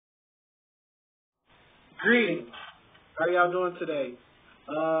Greetings. How y'all doing today?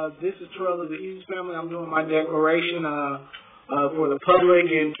 This is Terrell Ivy Bey Hughes family. I'm doing my declaration for the public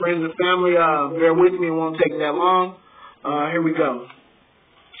and friends and family. Bear with me, it won't take that long. Here we go.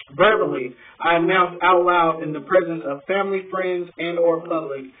 Verbally, I announce out loud in the presence of family, friends, and or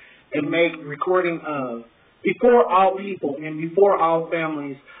public, and make recording of, before all people and before all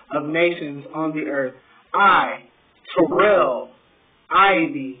families of nations on the earth, I, Terrell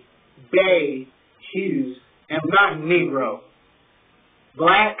Ivy Bey Hughes, am not Negro,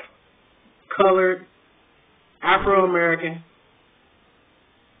 Black, colored, Afro-American,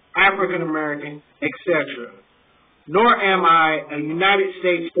 African-American, etc. Nor am I a United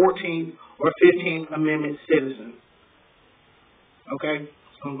States 14th or 15th Amendment citizen. Okay?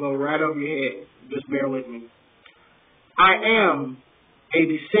 It's going to go right over your head. Just bear with me. I am a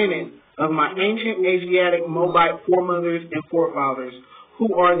descendant of my ancient Asiatic Mobite foremothers and forefathers,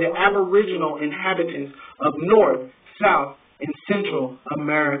 who are the aboriginal inhabitants of North, South, and Central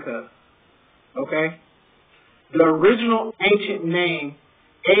America. Okay? The original ancient name,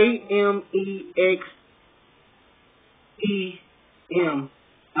 Amexem,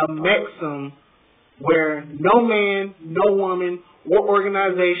 Amexem, where no man, no woman, or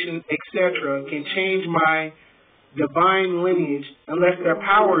organization, etc., can change my divine lineage unless their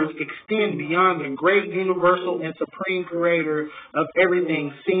powers extend beyond the great universal and supreme creator of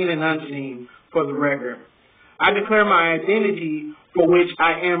everything seen and unseen. For the record, I declare my identity, for which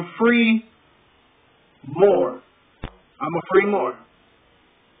I am free Moor. I'm a free Moor.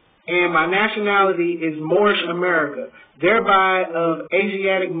 And my nationality is Moorish America, thereby of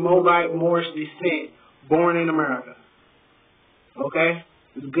Asiatic Mobite Moorish descent, born in America. Okay?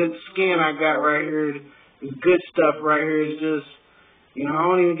 It's good skin I got right here. It's good stuff right here. It's just, I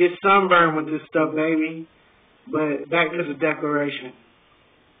don't even get sunburned with this stuff, baby. But back to the declaration.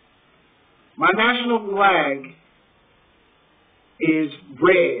 My national flag is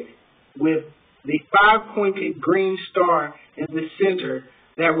red with the 5-pointed green star in the center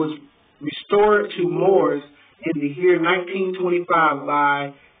that was restored to Moors in the year 1925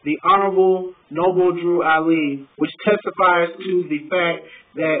 by the Honorable Noble Drew Ali, which testifies to the fact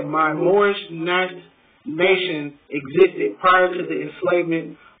that my Moorish nation existed prior to the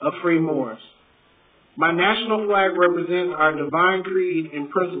enslavement of free Moors. My national flag represents our divine creed and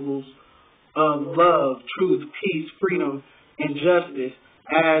principles of love, truth, peace, freedom, and justice,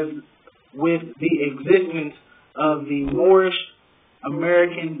 as with the existence of the Moorish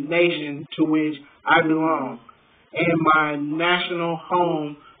American nation to which I belong, and my national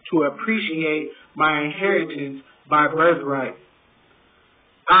home to appreciate my inheritance by birthright.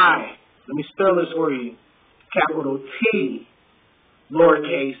 Let me spell this for you. Capital T,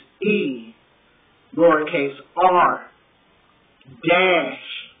 lowercase e, lowercase r, dash,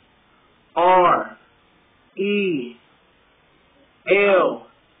 r, e, l,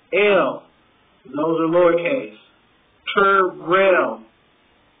 l, those are lowercase. Terrell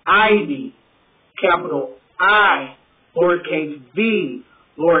Ivy, capital I, lowercase v,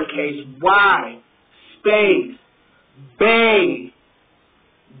 lowercase y, space, Bey.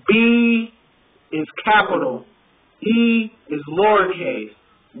 B is capital, E is lowercase,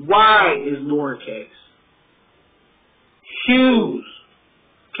 Y is lowercase. Hughes,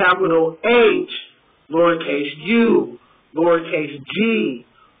 capital H, lowercase u, lowercase g,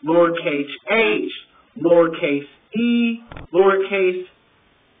 lowercase h, lowercase e, lowercase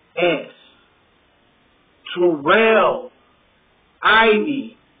s. Terrell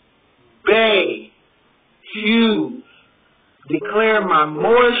Ivy Bey Hughes, declare my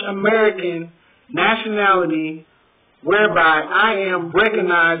Moorish American nationality, whereby I am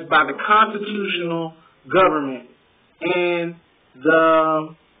recognized by the constitutional government and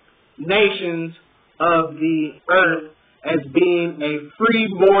the nations of the earth as being a free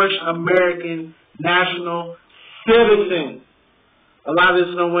Moorish American national citizen. A lot of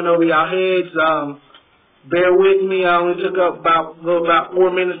this went over y'all heads. Bear with me. I only took up about 4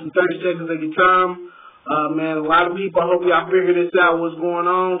 minutes and 30 seconds of your time. Man, a lot of people, I hope y'all figure this out, what's going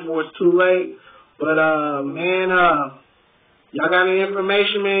on before it's too late. But, y'all got any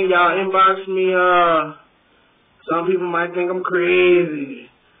information, man? Y'all inbox me. Some people might think I'm crazy,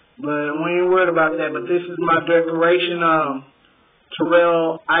 but we ain't worried about that. But this is my declaration,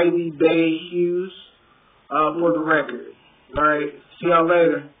 Terrell Ivy Bey Hughes, for the record. All right, see y'all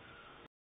later.